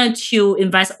I wanted to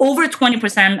invest over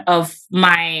 20% of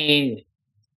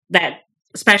that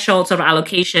special sort of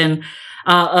allocation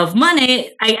of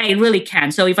money, I really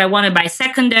can. So if I want to buy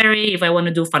secondary, if I want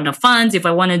to do fund of funds, if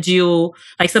I want to do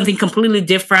like something completely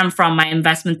different from my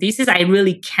investment thesis, I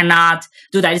really cannot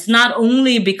do that. It's not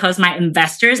only because my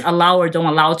investors allow or don't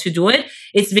allow to do it.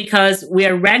 It's because we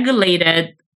are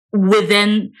regulated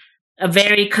within a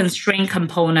very constrained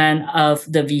component of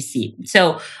the VC.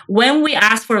 So when we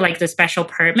ask for like the special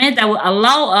permit, that will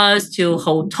allow us to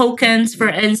hold tokens, for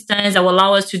instance, that will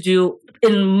allow us to do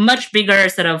in much bigger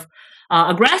sort of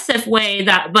aggressive way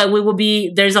but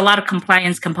there's a lot of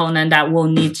compliance component that we'll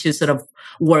need to sort of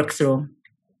work through.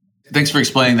 Thanks for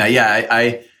explaining that.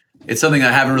 Yeah, it's something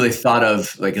I haven't really thought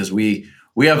of, like, as we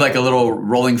have like a little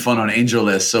rolling fund on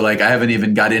AngelList. So like I haven't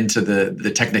even got into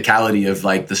the technicality of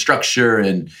like the structure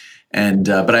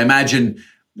but I imagine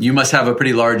you must have a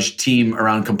pretty large team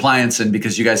around compliance, and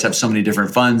because you guys have so many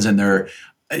different funds and they're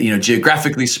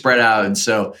geographically spread out, and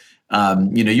so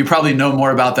you probably know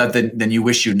more about that than you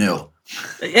wish you knew.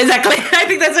 Exactly. I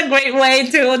think that's a great way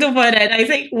to put it. I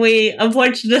think we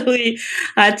unfortunately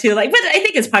had to but I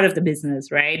think it's part of the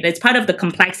business, right? It's part of the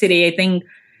complexity. I think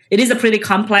it is a pretty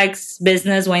complex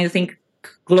business when you think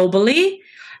globally,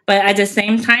 but at the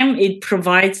same time, it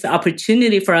provides the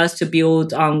opportunity for us to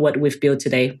build on what we've built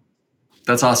today.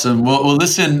 That's awesome. Well,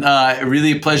 listen,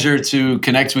 really a pleasure to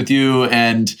connect with you,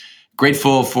 and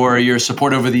grateful for your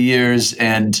support over the years,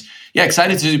 and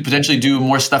excited to potentially do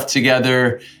more stuff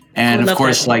together. And of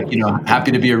course,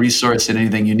 happy to be a resource in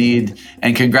anything you need.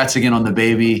 And congrats again on the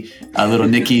baby. Little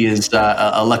Nikki is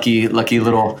a lucky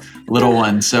little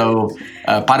one. So,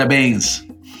 parabéns.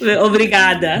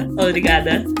 Obrigada.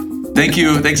 Thank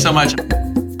you. Thanks so much.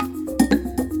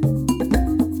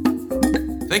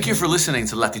 Thank you for listening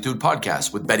to Latitude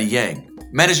Podcast with Betty Yang,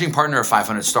 managing partner of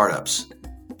 500 Startups.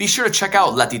 Be sure to check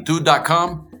out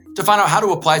latitude.com To find out how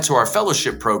to apply to our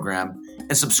fellowship program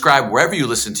and subscribe wherever you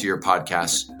listen to your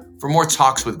podcasts for more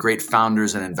talks with great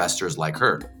founders and investors like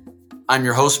her. I'm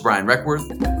your host, Brian Reckworth.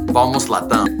 Vamos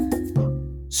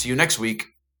Latam. See you next week.